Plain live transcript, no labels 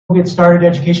We'll get started.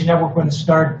 Education Network, we're going to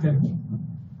start.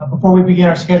 Before we begin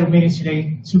our scheduled meetings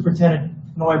today, Superintendent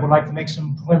Fennoy would like to make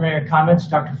some preliminary comments.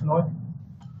 Dr. Fennoy.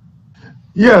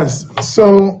 Yes,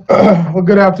 so well,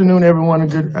 good afternoon, everyone, and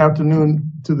good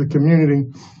afternoon to the community.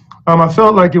 I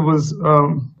felt like it was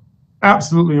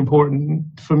absolutely important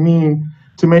for me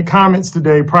to make comments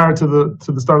today prior to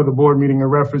the start of the board meeting in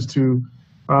reference to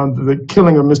the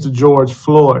killing of Mr. George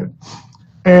Floyd.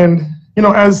 And you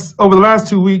know, as over the last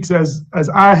 2 weeks, as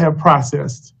I have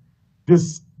processed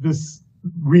this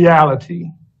reality,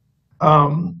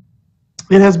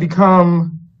 it has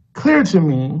become clear to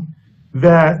me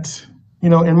that, you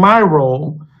know, in my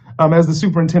role as the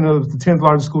superintendent of the 10th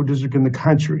largest school district in the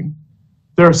country,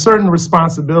 there are certain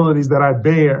responsibilities that I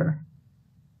bear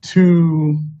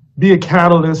to be a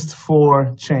catalyst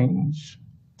for change.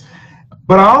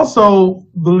 But I also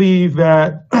believe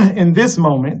that in this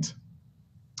moment,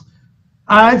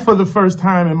 I, for the first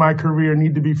time in my career,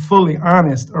 need to be fully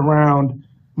honest around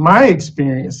my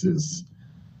experiences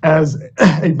as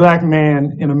a Black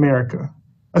man in America,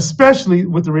 especially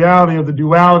with the reality of the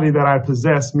duality that I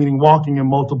possess, meaning walking in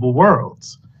multiple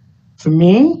worlds. For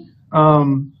me, I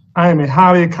am a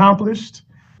highly accomplished,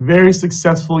 very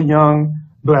successful young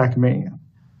Black man.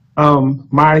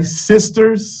 My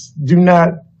sisters do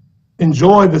not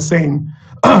enjoy the same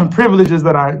privileges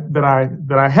that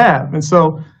I have, and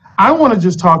so I want to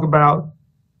just talk about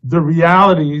the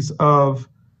realities of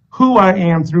who I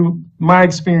am through my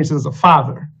experience as a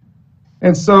father.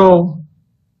 And so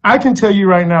I can tell you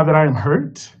right now that I am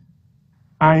hurt.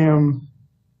 I am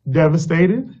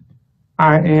devastated.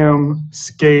 I am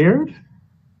scared.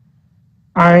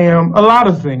 I am a lot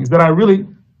of things that I really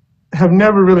have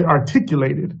never really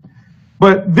articulated.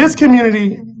 But this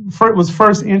community was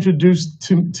first introduced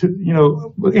to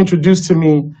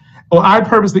me. Well, I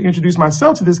purposely introduced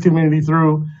myself to this community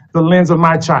through the lens of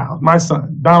my child, my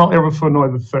son, Donald Everett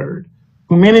Fennoy III,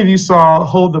 who many of you saw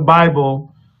hold the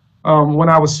Bible when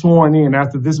I was sworn in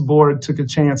after this board took a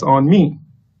chance on me.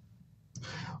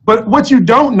 But what you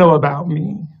don't know about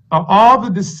me are all the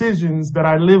decisions that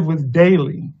I live with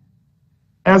daily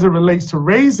as it relates to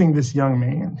raising this young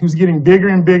man who's getting bigger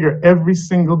and bigger every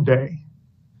single day.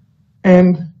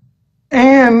 And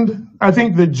I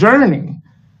think the journey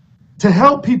to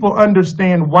help people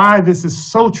understand why this is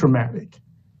so traumatic.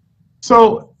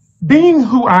 So being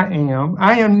who I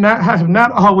have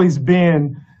not always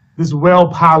been this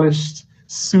well-polished,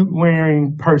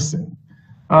 suit-wearing person.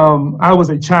 I was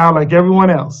a child like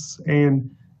everyone else. And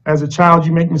as a child,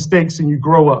 you make mistakes and you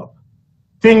grow up.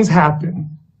 Things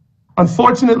happen.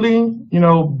 Unfortunately, you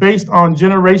know, based on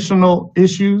generational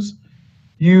issues,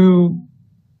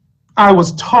 I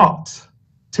was taught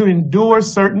to endure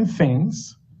certain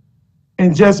things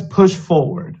and just push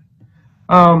forward.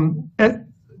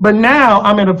 But now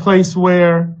I'm at a place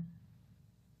where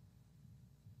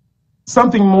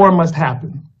something more must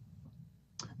happen.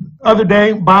 Other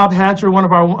day, Bob Hatcher, one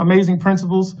of our amazing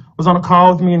principals, was on a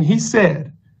call with me, and he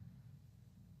said,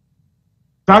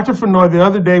 Dr. Fennoy, the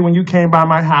other day when you came by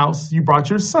my house, you brought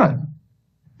your son.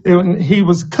 He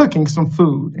was cooking some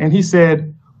food, and he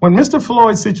said, when Mr.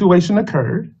 Floyd's situation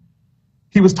occurred,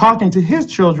 he was talking to his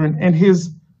children, and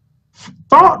his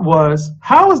thought was,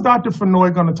 how is Dr.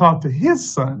 Fennoy going to talk to his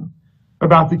son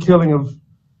about the killing of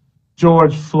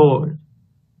George Floyd?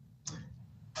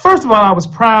 First of all, I was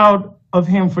proud of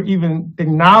him for even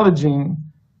acknowledging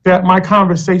that my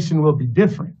conversation will be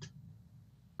different.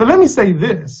 But let me say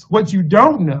this, what you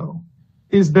don't know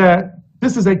is that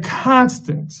this is a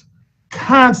constant,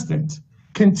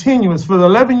 continuous, for the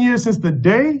 11 years since the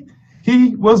day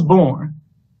he was born,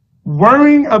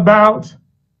 worrying about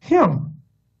him.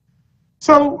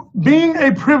 So being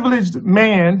a privileged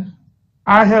man,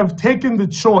 I have taken the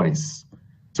choice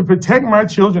to protect my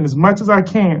children as much as I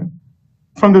can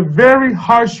from the very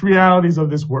harsh realities of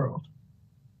this world.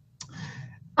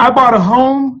 I bought a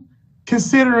home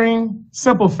considering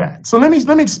simple facts. So let me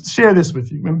share this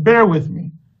with you and bear with me.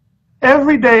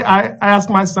 Every day I ask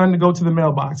my son to go to the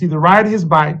mailbox, either ride his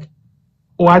bike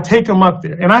or I take him up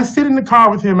there. And I sit in the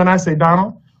car with him and I say,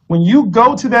 Donald, when you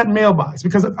go to that mailbox,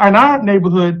 because in our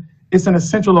neighborhood, it's an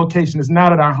essential location. It's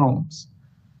not at our homes.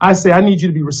 I say, I need you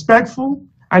to be respectful.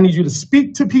 I need you to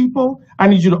speak to people. I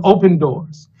need you to open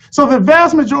doors. So the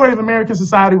vast majority of American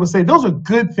society will say, those are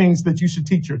good things that you should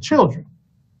teach your children.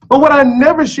 But what I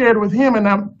never shared with him, and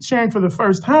I'm sharing for the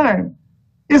first time,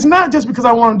 is not just because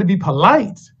I want him to be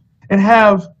polite and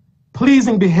have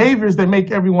pleasing behaviors that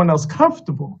make everyone else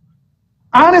comfortable.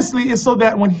 Honestly, it's so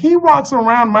that when he walks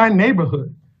around my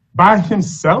neighborhood by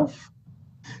himself,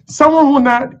 someone will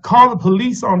not call the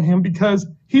police on him because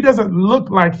he doesn't look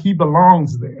like he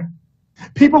belongs there.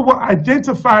 People will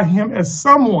identify him as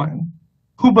someone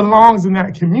who belongs in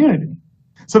that community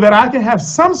so that I can have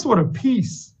some sort of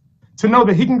peace to know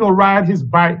that he can go ride his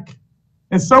bike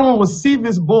and someone will see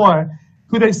this boy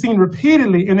who they've seen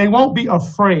repeatedly and they won't be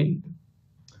afraid.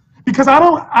 Because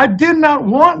I did not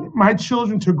want my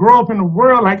children to grow up in a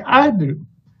world like I do,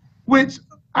 which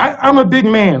I'm a big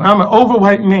man, I'm an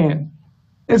overweight man.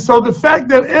 And so the fact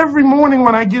that every morning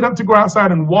when I get up to go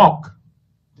outside and walk,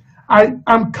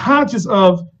 I'm conscious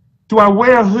of, do I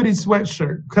wear a hoodie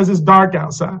sweatshirt because it's dark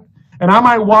outside? And I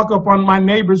might walk up on my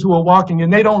neighbors who are walking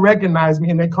and they don't recognize me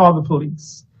and they call the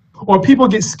police. Or people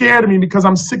get scared of me because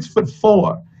I'm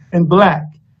 6'4" and black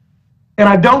and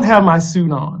I don't have my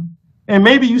suit on. And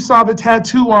maybe you saw the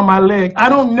tattoo on my leg. I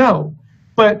don't know.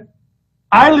 But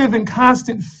I live in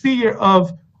constant fear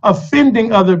of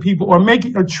offending other people or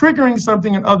triggering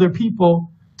something in other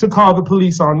people to call the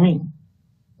police on me.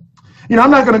 You know,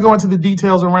 I'm not going to go into the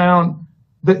details around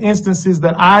the instances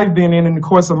that I've been in the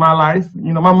course of my life.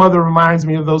 You know, my mother reminds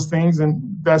me of those things, and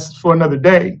that's for another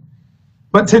day.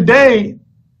 But today,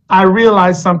 I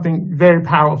realized something very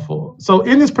powerful. So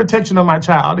in this protection of my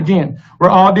child, again, we're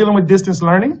all dealing with distance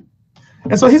learning.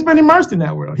 And so he's been immersed in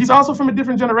that world. He's also from a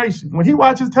different generation. When he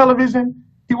watches television,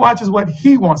 he watches what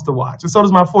he wants to watch. And so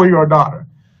does my 4-year-old daughter.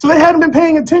 So they hadn't been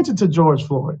paying attention to George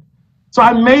Floyd. So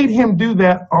I made him do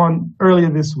that earlier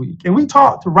this week. And we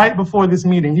talked right before this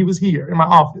meeting. He was here in my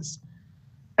office.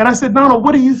 And I said, Donald,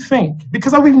 what do you think?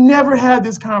 Because we've never had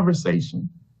this conversation.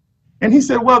 And he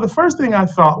said, well, the first thing I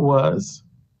thought was,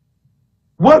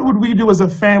 what would we do as a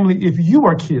family if you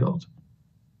are killed?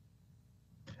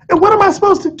 And what am I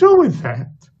supposed to do with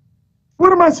that?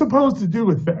 What am I supposed to do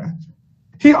with that?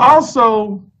 He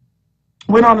also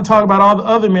went on to talk about all the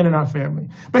other men in our family.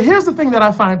 But here's the thing that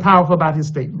I find powerful about his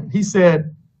statement. He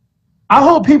said, I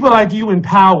hope people like you in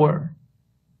power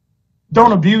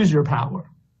don't abuse your power.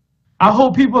 I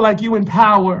hope people like you in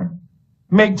power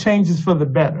make changes for the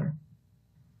better.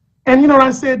 And you know what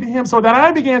I said to him? So that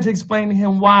I began to explain to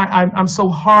him why I'm so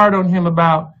hard on him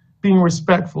about being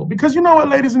respectful. Because you know what,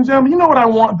 ladies and gentlemen, you know what I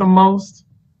want the most?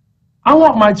 I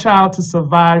want my child to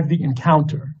survive the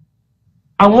encounter.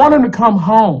 I want him to come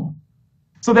home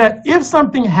so that if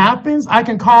something happens, I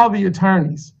can call the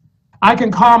attorneys. I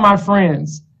can call my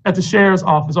friends at the sheriff's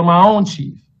office or my own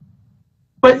chief.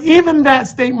 But even that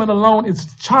statement alone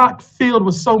is chock filled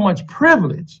with so much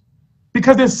privilege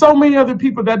because there's so many other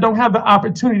people that don't have the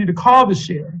opportunity to call the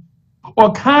sheriff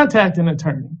or contact an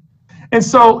attorney. And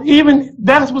so even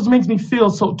that's what makes me feel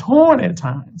so torn at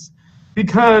times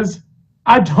because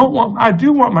I do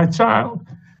want my child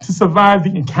to survive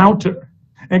the encounter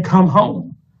and come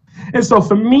home. And so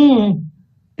for me,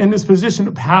 in this position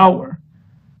of power,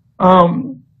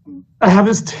 I have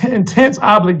this intense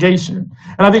obligation,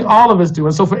 and I think all of us do.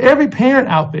 And so for every parent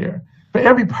out there, for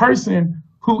every person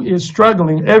who is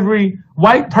struggling, every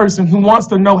white person who wants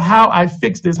to know how I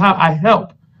fix this, how I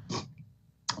help,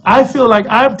 I feel like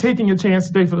I'm taking a chance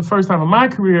today for the first time in my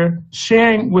career,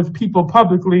 sharing with people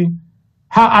publicly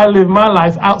how I live my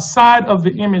life outside of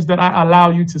the image that I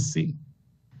allow you to see.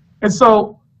 And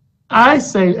so I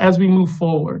say, as we move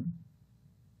forward,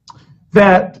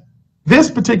 that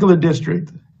this particular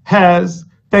district has,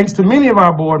 thanks to many of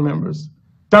our board members,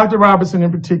 Dr. Robertson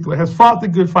in particular, has fought the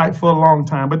good fight for a long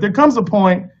time. But there comes a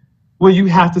point where you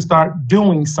have to start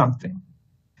doing something.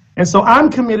 And so I'm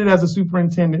committed as a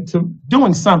superintendent to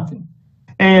doing something.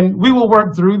 And we will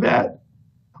work through that.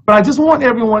 But I just want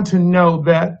everyone to know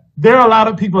that there are a lot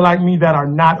of people like me that are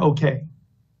not okay.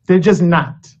 They're just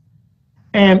not.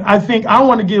 And I think I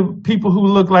want to give people who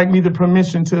look like me the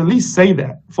permission to at least say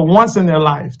that for once in their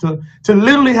life, to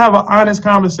literally have an honest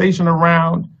conversation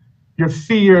around your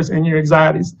fears and your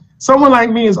anxieties. Someone like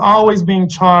me is always being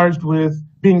charged with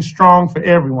being strong for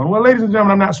everyone. Well, ladies and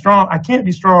gentlemen, I'm not strong. I can't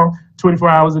be strong 24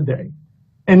 hours a day,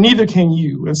 and neither can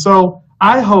you. And so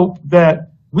I hope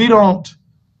that we don't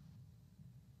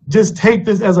just take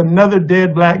this as another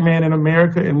dead black man in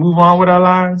America and move on with our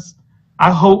lives. I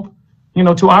hope, you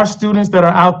know, to our students that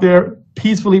are out there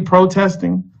peacefully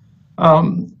protesting,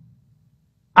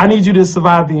 I need you to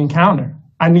survive the encounter.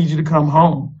 I need you to come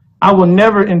home. I will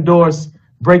never endorse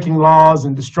breaking laws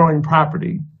and destroying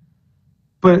property.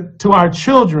 But to our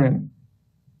children,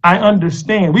 I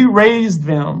understand. We raised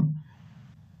them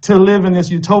to live in this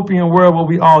utopian world where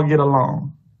we all get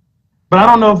along. But I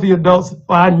don't know if the adults,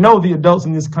 well, I know the adults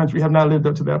in this country have not lived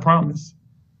up to that promise.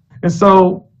 And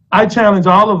so I challenge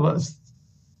all of us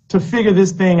to figure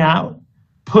this thing out,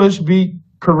 push, be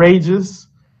courageous,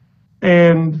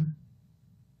 and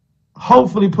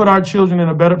hopefully put our children in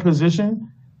a better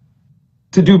position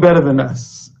to do better than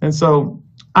us. And so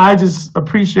I just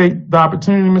appreciate the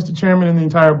opportunity, Mr. Chairman, and the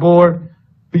entire board,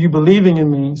 for you believing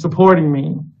in me, supporting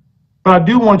me. But I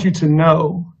do want you to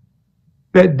know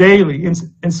that daily,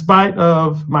 in spite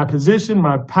of my position,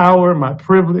 my power, my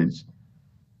privilege,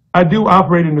 I do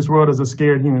operate in this world as a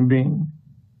scared human being.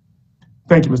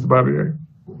 Thank you, Mr. Barbieri.